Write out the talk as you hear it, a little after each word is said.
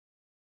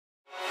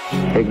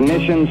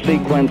Ignition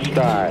sequence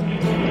starts.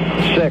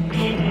 6,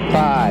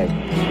 5,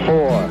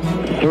 4,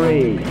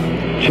 3,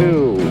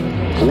 2,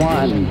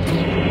 1,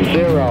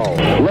 0.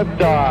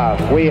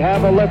 Liftoff. We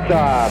have a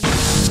liftoff.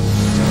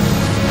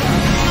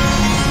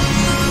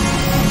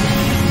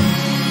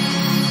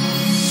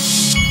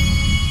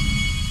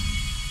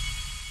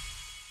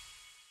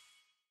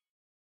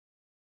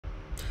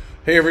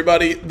 Hey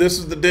everybody, this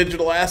is the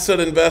Digital Asset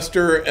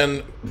Investor,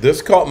 and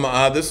this caught my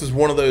eye. This is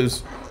one of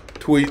those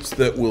tweets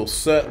that will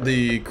set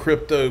the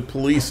crypto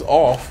police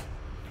off.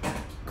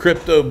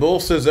 Crypto Bull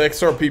says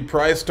XRP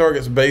price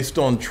targets based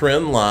on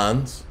trend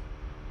lines.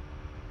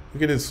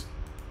 Look at his,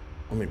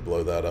 let me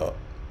blow that up.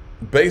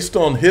 Based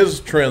on his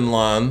trend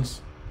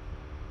lines,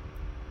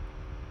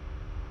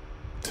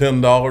 $10,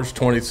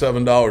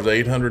 $27,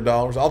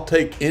 $800. I'll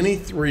take any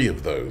three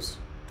of those.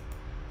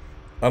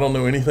 I don't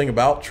know anything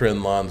about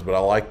trend lines, but I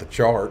like the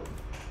chart.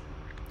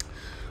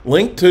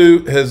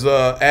 Linqto has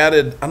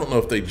added, I don't know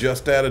if they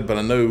just added, but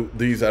I know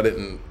these I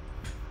didn't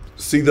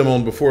see them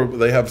on before, but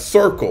they have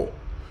Circle.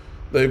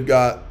 They've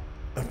got,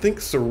 I think,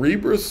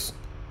 Cerebrus,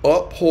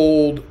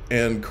 Uphold,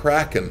 and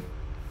Kraken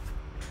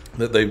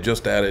that they've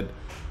just added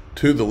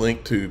to the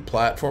Linqto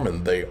platform,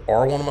 and they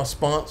are one of my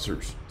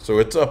sponsors. So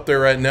it's up there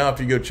right now if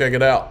you go check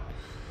it out.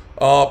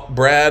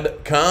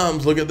 Brad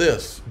Combs, look at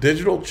this.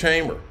 Digital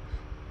Chamber.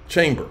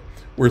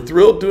 We're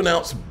thrilled to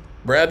announce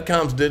Brad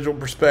Combs Digital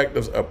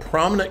Perspectives, he's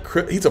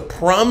a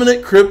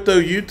prominent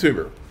crypto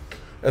YouTuber.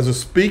 As a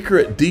speaker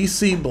at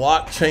DC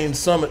Blockchain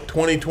Summit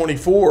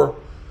 2024,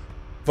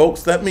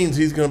 folks, that means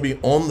he's going to be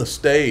on the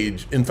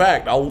stage. In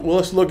fact,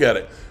 let's look at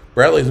it.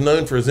 Bradley is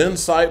known for his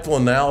insightful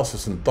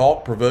analysis and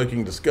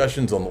thought-provoking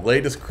discussions on the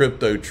latest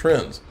crypto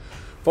trends.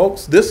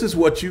 Folks, this is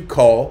what you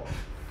call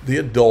the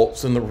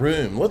adults in the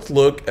room. Let's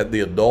look at the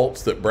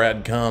adults that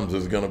Brad Combs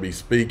is going to be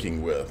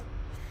speaking with.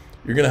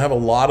 You're going to have a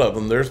lot of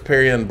them. There's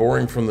Perry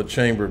Boring from the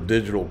Chamber of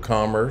Digital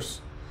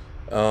Commerce.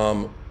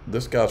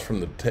 This guy's from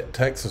the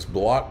Texas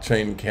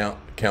Blockchain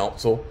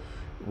Council.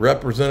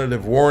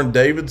 Representative Warren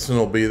Davidson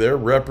will be there.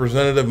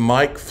 Representative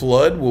Mike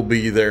Flood will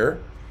be there.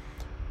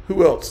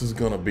 Who else is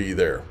going to be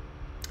there?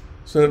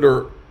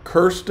 Senator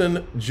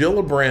Kirsten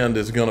Gillibrand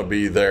is going to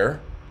be there.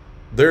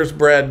 There's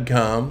Brad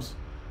Combs.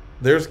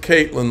 There's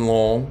Caitlin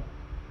Long.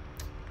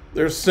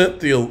 There's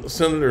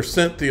Senator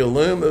Cynthia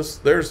Loomis.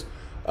 There's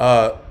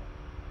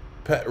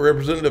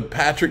Representative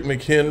Patrick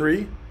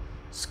McHenry,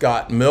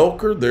 Scott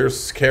Milker.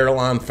 There's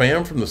Caroline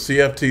Pham from the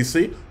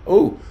CFTC.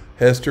 Oh,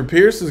 Hester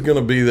Pierce is going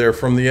to be there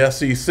from the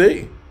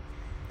SEC.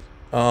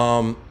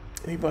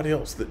 Anybody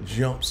else that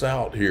jumps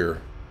out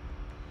here?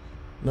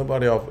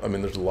 Nobody else. I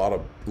mean, there's a lot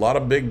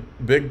of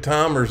big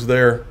timers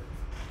there,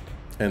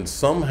 and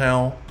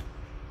somehow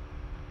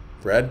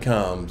Brad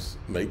Combs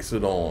makes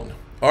it on.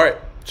 All right,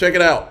 check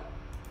it out.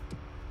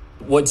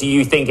 What do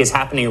you think is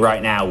happening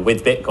right now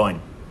with Bitcoin?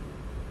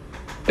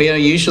 Well,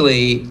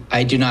 usually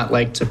I do not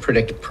like to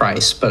predict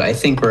price, but I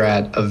think we're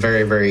at a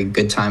very, very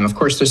good time. Of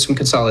course, there's some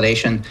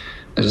consolidation.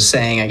 There's a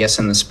saying, I guess,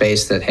 in the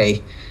space that,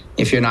 hey,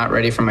 if you're not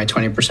ready for my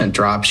 20%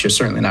 drops, you're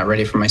certainly not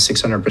ready for my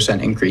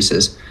 600%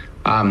 increases.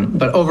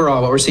 But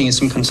overall, what we're seeing is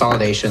some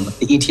consolidation.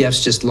 The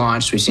ETFs just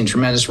launched. We've seen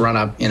tremendous run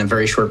up in a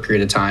very short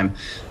period of time.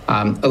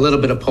 A little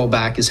bit of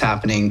pullback is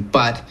happening,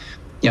 but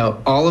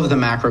all of the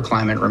macro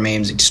climate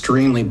remains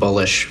extremely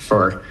bullish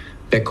for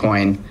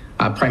Bitcoin.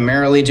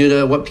 Primarily due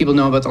to what people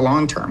know about the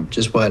long term, which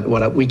is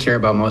what we care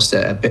about most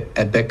at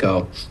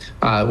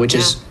BitGo, which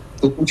is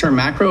long-term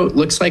macro.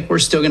 Looks like we're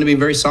still going to be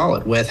very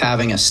solid with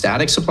having a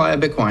static supply of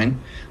Bitcoin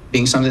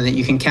being something that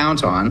you can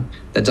count on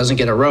that doesn't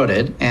get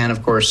eroded. And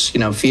of course,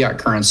 fiat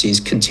currencies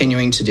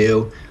continuing to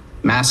do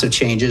massive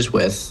changes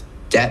with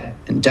debt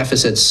and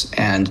deficits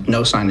and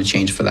no sign of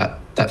change for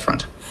that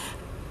front.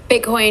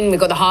 Bitcoin, we've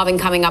got the halving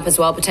coming up as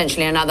well,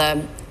 potentially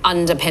another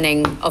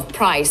underpinning of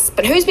price.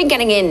 But who's been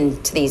getting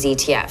into these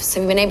ETFs?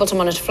 Have you been able to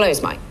monitor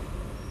flows, Mike?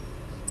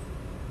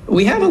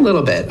 We have a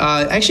little bit.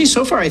 Actually,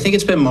 so far, I think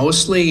it's been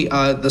mostly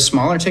the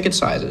smaller ticket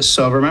sizes.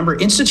 So remember,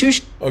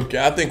 institutions.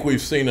 Okay, I think we've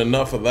seen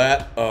enough of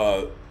that.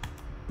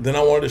 Then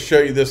I wanted to show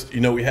you this.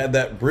 We had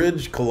that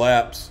bridge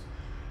collapse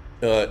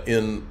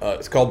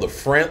it's called the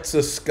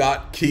Francis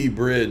Scott Key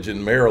Bridge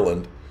in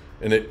Maryland.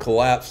 And it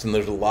collapsed, and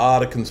there's a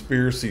lot of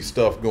conspiracy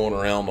stuff going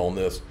around on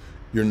this.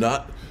 You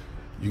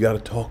got to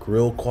talk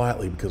real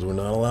quietly because we're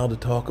not allowed to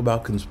talk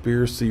about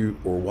conspiracy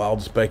or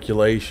wild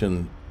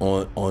speculation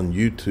on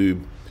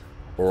YouTube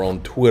or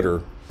on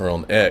Twitter or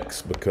on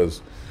X,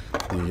 because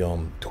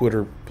the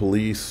Twitter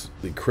police,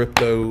 the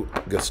crypto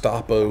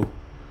Gestapo,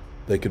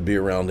 they could be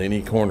around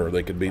any corner.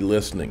 They could be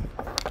listening.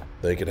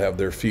 They could have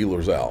their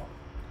feelers out.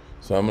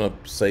 So I'm going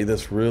to say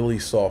this really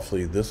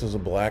softly. This is a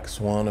black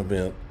swan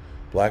event.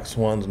 Black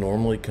swans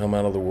normally come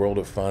out of the world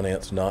of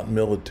finance, not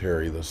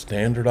military. The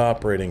standard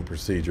operating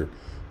procedure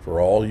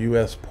for all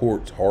U.S.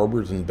 ports,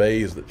 harbors, and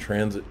bays that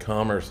transit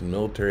commerce and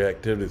military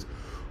activities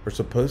are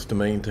supposed to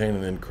maintain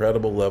an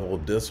incredible level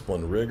of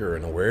discipline, rigor,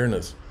 and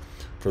awareness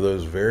for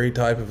those very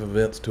type of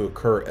events to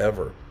occur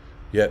ever.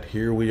 Yet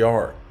here we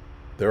are.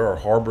 There are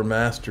harbor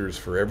masters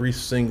for every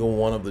single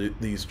one of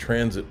these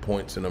transit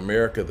points in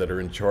America that are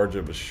in charge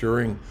of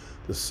assuring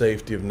the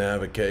safety of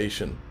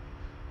navigation.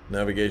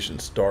 Navigation,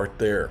 start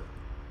there.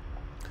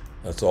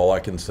 That's all I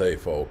can say,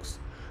 folks.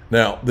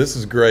 Now, this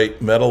is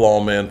great. Meta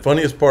Lawman.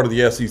 Funniest part of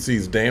the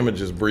SEC's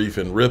damages brief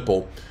in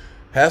Ripple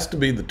has to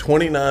be the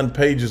 29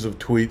 pages of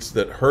tweets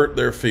that hurt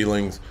their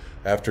feelings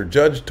after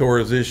Judge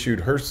Torres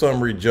issued her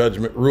summary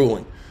judgment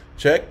ruling.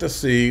 Check to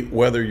see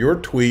whether your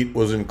tweet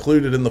was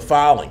included in the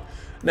filing.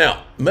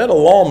 Now, Meta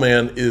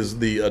Lawman is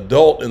the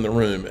adult in the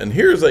room, and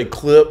here's a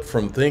clip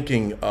from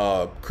Thinking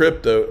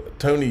Crypto,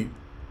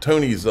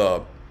 Tony's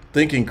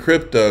Thinking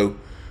Crypto,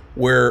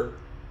 where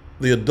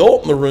the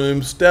adult in the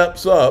room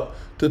steps up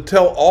to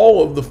tell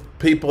all of the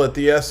people at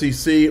the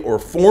SEC or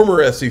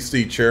former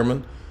SEC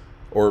chairman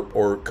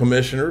or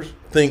commissioners.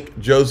 Think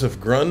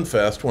Joseph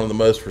Grunfest, one of the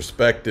most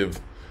respected.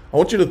 I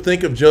want you to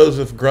think of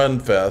Joseph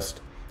Grunfest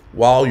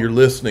while you're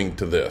listening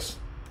to this.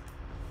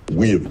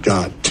 We have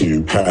got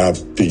to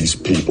have these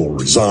people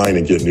resign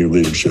and get new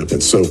leadership.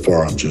 And so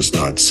far, I'm just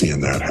not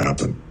seeing that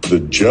happen.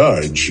 The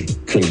judge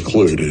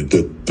concluded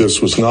that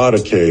this was not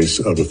a case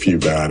of a few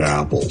bad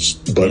apples,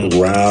 but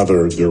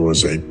rather there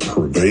was a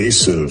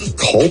pervasive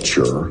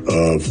culture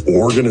of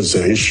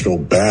organizational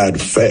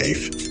bad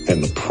faith.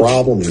 And the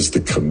problem is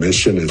the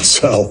commission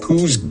itself.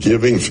 Who's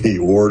giving the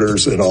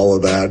orders and all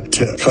of that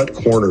to cut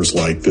corners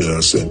like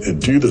this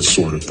and do this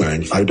sort of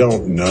thing? I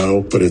don't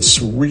know, but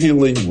it's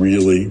really,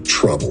 really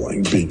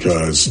troubling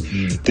because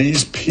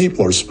these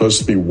people are supposed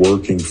to be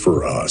working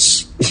for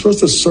us. They're supposed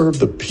to serve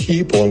the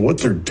people, and what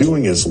they're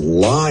doing is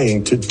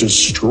lying to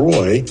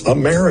destroy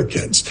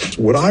Americans.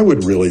 What I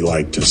would really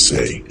like to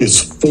see is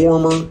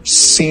former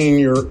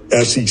senior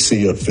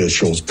SEC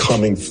officials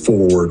coming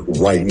forward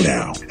right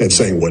now and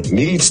saying what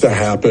needs to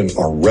happen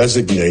are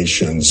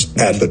resignations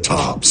at the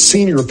top.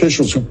 Senior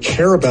officials who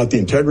care about the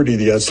integrity of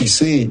the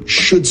SEC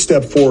should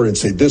step forward and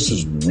say this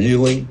is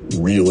really,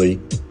 really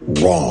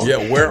wrong.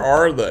 Yeah, where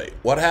are they?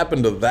 What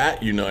happened to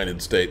that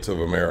United States of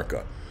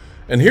America?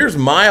 And here's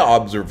my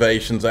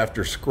observations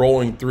after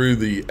scrolling through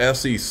the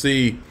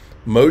SEC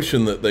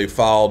motion that they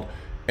filed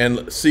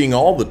and seeing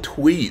all the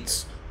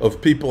tweets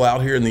of people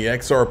out here in the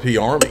XRP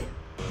army.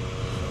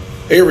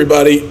 Hey,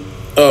 everybody.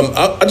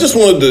 I just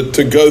wanted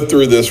to go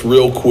through this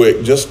real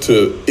quick just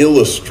to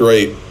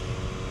illustrate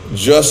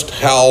just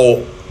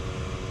how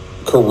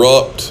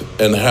corrupt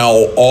and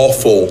how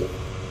awful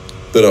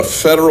that a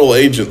federal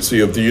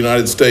agency of the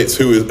United States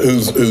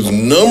whose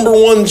number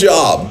one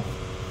job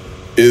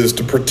is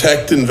to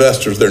protect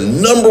investors, their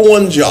number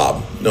one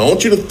job. Now, I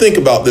want you to think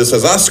about this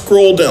as I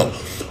scroll down.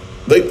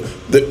 This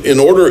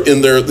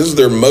is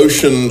their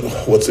motion,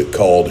 what's it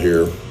called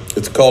here?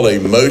 It's called a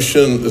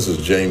motion, this is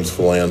James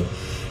Flan.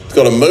 It's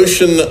called a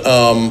motion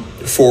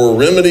for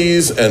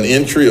remedies and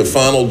entry of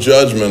final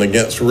judgment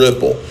against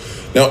Ripple.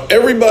 Now,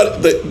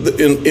 everybody,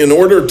 in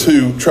order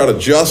to try to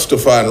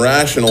justify and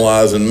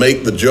rationalize and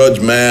make the judge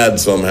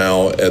mad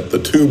somehow at the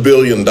 $2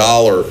 billion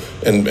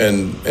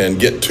and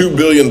get $2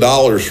 billion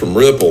from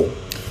Ripple,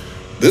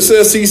 this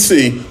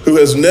SEC, who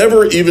has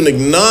never even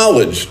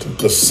acknowledged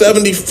the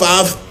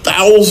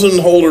 75,000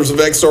 holders of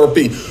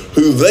XRP,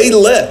 who they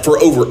let for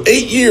over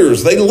 8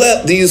 years, they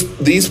let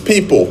these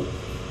people,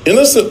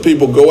 innocent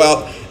people, go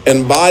out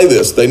and buy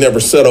this. They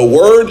never said a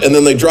word, and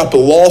then they drop a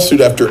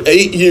lawsuit after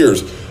 8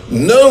 years,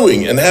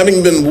 knowing and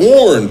having been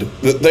warned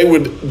that they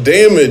would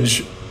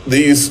damage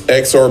these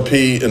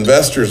XRP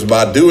investors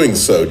by doing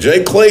so.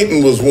 Jay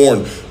Clayton was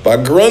warned by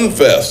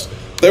Grunfest.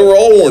 They were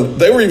all warned.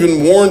 They were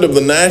even warned of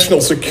the national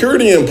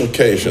security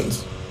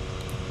implications.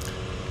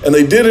 And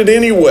they did it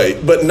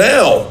anyway. But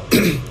now,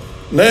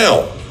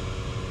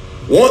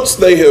 once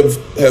they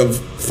have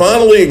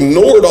finally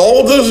ignored all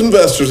of those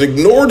investors,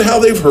 ignored how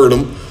they've hurt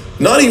them,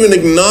 not even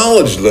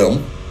acknowledged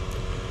them,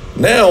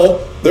 now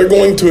they're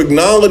going to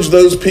acknowledge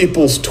those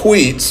people's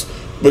tweets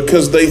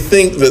because they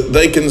think that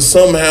they can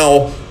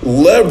somehow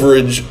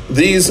leverage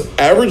these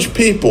average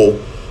people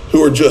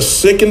who are just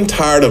sick and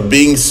tired of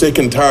being sick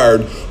and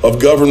tired of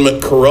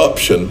government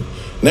corruption.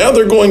 Now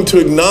they're going to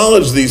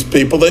acknowledge these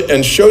people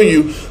and show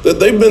you that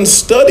they've been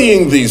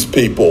studying these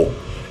people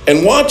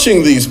and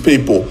watching these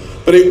people.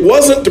 But it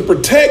wasn't to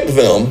protect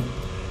them.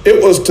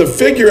 It was to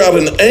figure out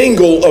an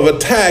angle of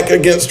attack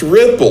against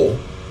Ripple,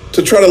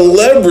 to try to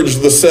leverage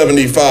the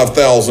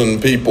 75,000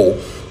 people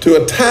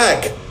to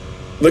attack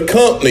the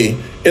company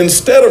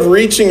instead of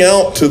reaching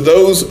out to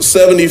those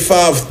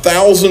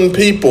 75,000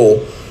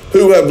 people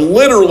who have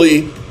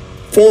literally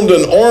formed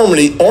an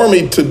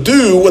army to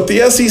do what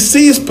the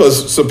SEC is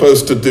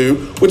supposed to do,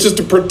 which is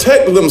to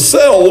protect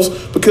themselves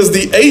because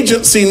the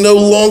agency no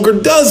longer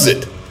does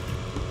it.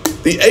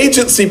 The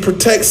agency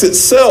protects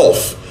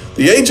itself.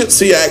 The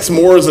agency acts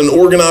more as an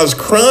organized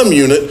crime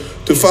unit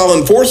to file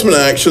enforcement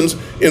actions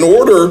in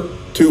order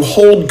to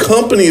hold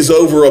companies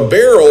over a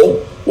barrel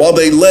while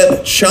they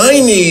let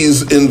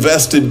Chinese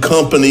invested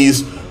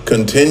companies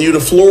continue to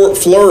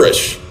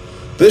flourish.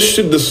 This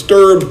should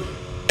disturb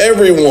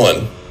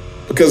everyone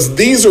because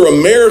these are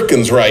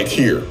Americans right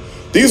here.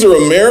 These are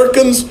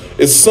Americans.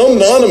 It's some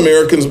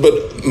non-Americans,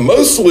 but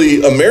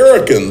mostly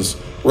Americans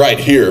right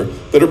here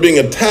that are being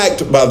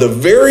attacked by the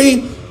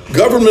very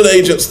government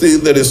agency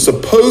that is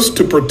supposed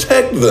to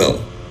protect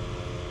them.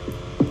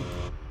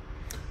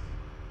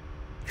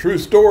 True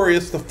story,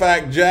 it's the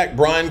fact Jack.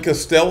 Brian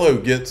Costello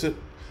gets it.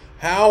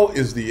 How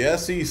is the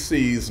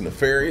SEC's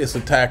nefarious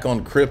attack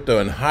on crypto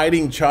and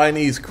hiding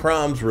Chinese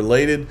crimes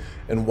related,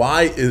 and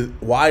why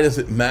does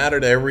it matter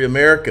to every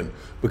American?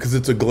 Because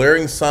it's a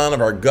glaring sign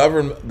of our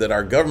government that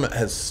our government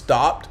has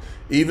stopped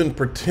even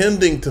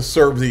pretending to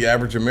serve the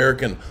average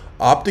American,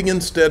 opting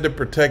instead to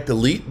protect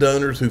elite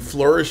donors who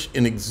flourish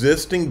in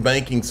existing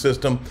banking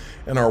system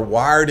and are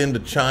wired into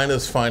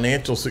China's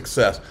financial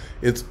success.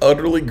 It's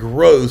utterly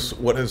gross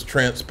what has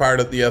transpired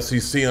at the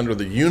SEC under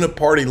the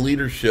uniparty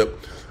leadership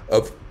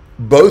of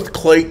both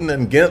Clayton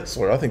and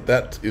Gensler. I think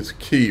that is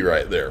key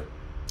right there.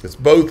 It's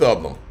both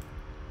of them.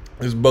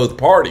 It's both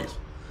parties.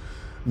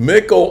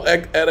 Mickle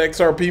at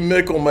XRP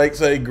Mickle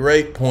makes a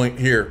great point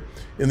here.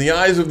 In the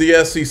eyes of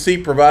the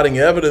SEC, providing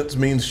evidence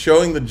means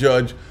showing the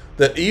judge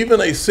that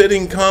even a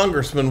sitting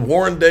congressman,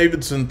 Warren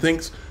Davidson,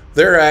 thinks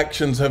their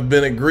actions have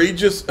been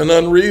egregious and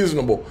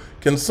unreasonable.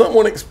 Can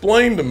someone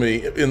explain to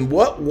me in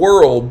what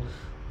world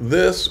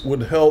this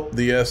would help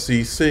the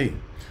SEC?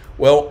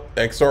 Well,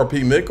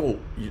 XRP Mickle,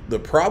 the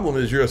problem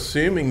is you're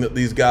assuming that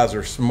these guys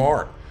are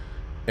smart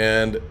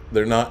and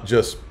they're not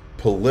just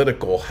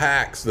political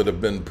hacks that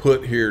have been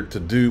put here to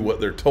do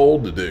what they're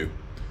told to do.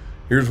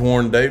 Here's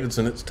Warren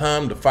Davidson. It's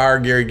time to fire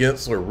Gary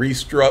Gensler,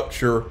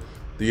 restructure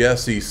the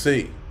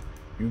SEC.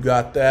 You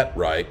got that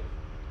right.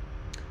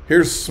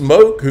 Here's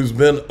Smoke, who's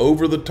been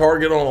over the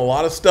target on a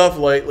lot of stuff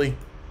lately.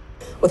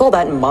 With all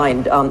that in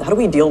mind, how do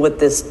we deal with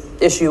this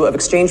issue of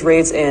exchange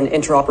rates and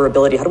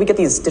interoperability? How do we get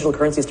these digital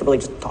currencies to really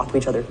just talk to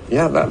each other?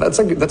 Yeah, that's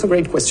a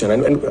great question.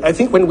 And I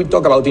think when we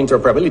talk about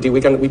interoperability,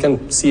 we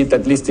can see it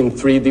at least in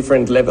three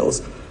different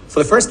levels. So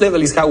the first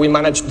level is how we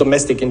manage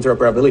domestic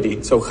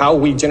interoperability. So how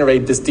we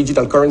generate this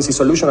digital currency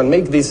solution and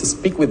make this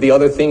speak with the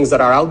other things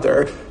that are out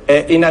there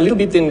in a little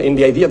bit in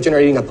the idea of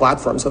generating a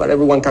platform so that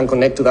everyone can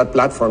connect to that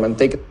platform and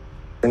take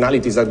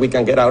externalities that we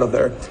can get out of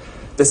there.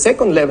 The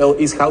second level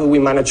is how do we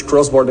manage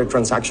cross-border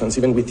transactions,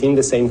 even within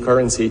the same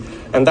currency,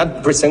 and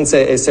that presents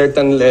a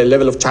certain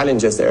level of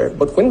challenges there.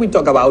 But when we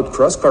talk about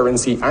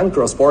cross-currency and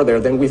cross-border,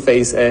 then we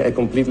face a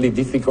completely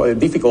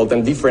difficult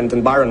and different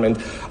environment,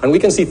 and we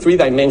can see three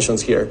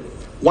dimensions here.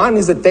 One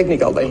is the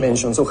technical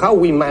dimension, so how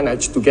we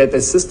manage to get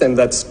a system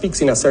that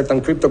speaks in a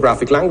certain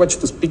cryptographic language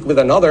to speak with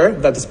another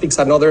that speaks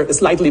another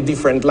slightly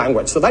different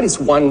language. So that is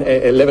one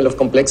level of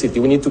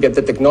complexity. We need to get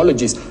the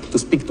technologies to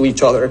speak to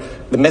each other.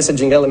 The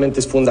messaging element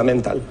is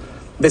fundamental.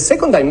 The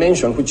second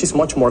dimension, which is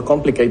much more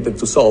complicated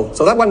to solve.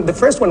 So that one, the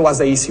first one was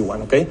the easy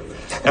one, okay?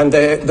 And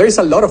there is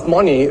a lot of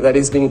money that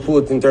is being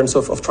put in terms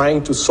of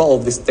trying to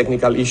solve these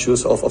technical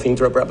issues of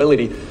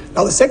interoperability.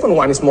 Now, the second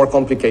one is more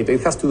complicated.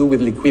 It has to do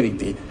with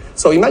liquidity.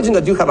 So imagine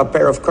that you have a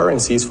pair of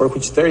currencies for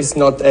which there is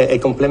not a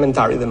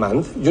complementary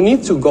demand. You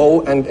need to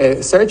go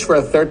and search for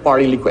a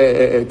third-party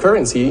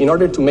currency in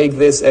order to make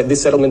this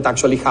settlement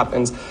actually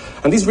happen.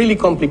 And this really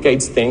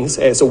complicates things.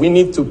 So we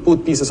need to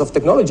put pieces of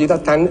technology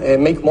that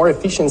can make more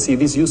efficiency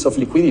this use of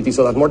liquidity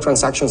so that more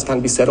transactions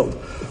can be settled.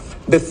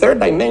 The third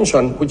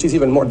dimension, which is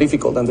even more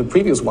difficult than the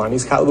previous one,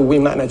 is how do we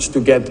manage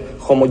to get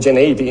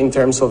homogeneity in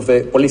terms of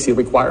the policy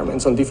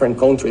requirements on different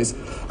countries.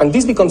 And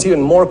this becomes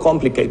even more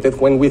complicated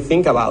when we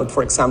think about,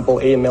 for example,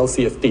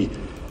 AML-CFT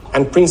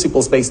and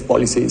principles-based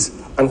policies,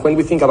 and when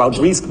we think about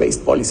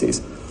risk-based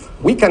policies.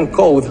 We can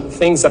code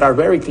things that are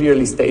very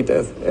clearly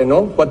stated,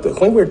 but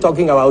when we're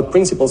talking about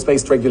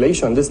principles-based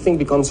regulation, this thing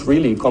becomes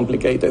really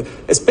complicated,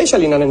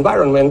 especially in an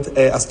environment,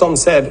 as Tom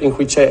said, in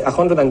which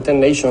 110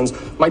 nations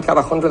might have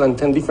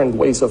 110 different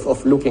ways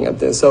of looking at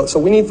this. So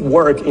we need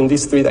work in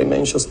these three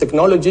dimensions: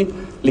 technology,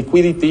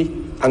 liquidity,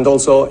 and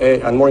also,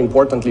 and more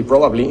importantly,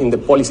 probably in the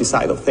policy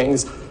side of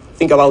things.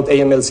 Think about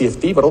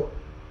AML-CFT, but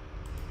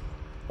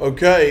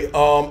Okay,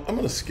 I'm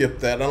going to skip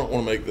that. I don't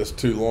want to make this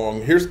too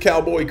long. Here's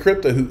Cowboy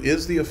Crypto, who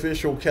is the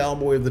official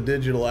cowboy of the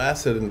Digital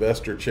Asset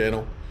Investor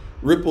channel.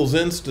 Ripple's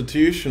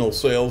institutional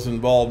sales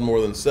involved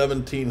more than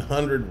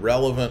 1,700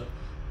 relevant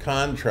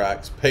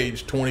contracts,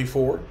 page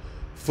 24,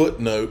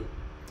 footnote.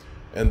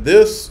 And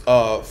this,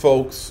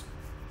 folks,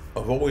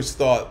 I've always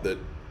thought that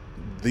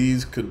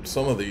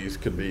some of these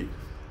could be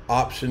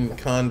option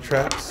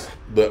contracts,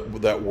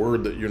 that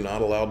word that you're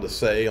not allowed to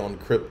say on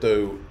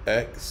Crypto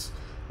X.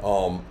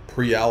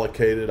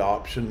 Pre-allocated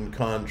option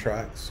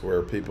contracts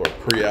where people are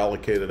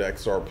pre-allocated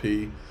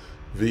XRP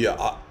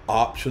via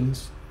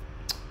options,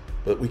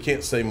 but we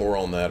can't say more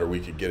on that or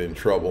we could get in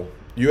trouble.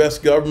 U.S.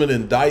 government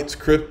indicts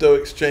crypto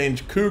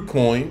exchange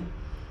KuCoin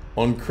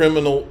on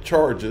criminal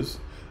charges.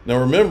 Now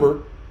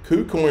remember,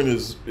 KuCoin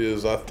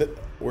is I think,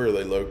 where are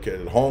they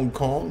located? Hong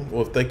Kong.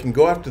 Well, if they can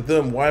go after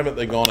them, why haven't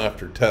they gone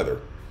after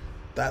Tether?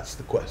 That's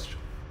the question.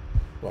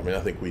 Well, I mean,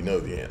 I think we know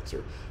the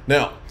answer.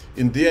 Now,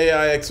 in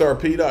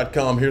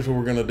DAIXRP.com, here's what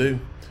we're going to do.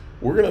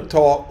 We're going to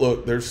talk.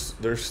 Look, there's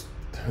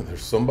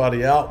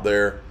somebody out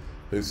there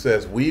who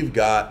says we've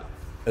got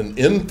an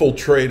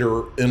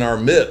infiltrator in our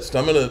midst.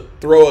 I'm going to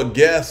throw a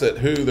guess at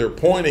who they're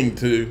pointing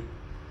to,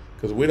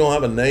 because we don't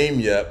have a name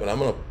yet. But I'm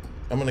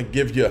going to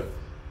give you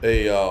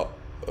the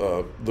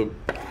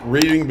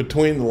reading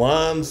between the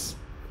lines.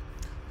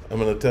 I'm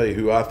going to tell you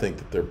who I think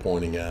that they're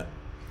pointing at.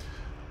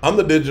 I'm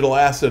the digital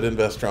asset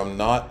investor. I'm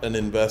not an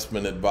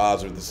investment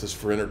advisor. This is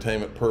for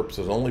entertainment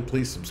purposes only.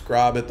 Please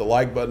subscribe, hit the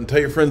like button,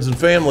 tell your friends and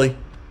family.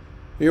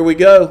 Here we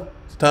go.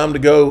 It's time to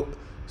go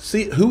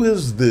see who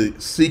is the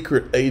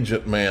secret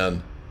agent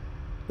man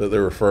that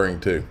they're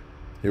referring to.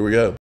 Here we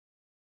go.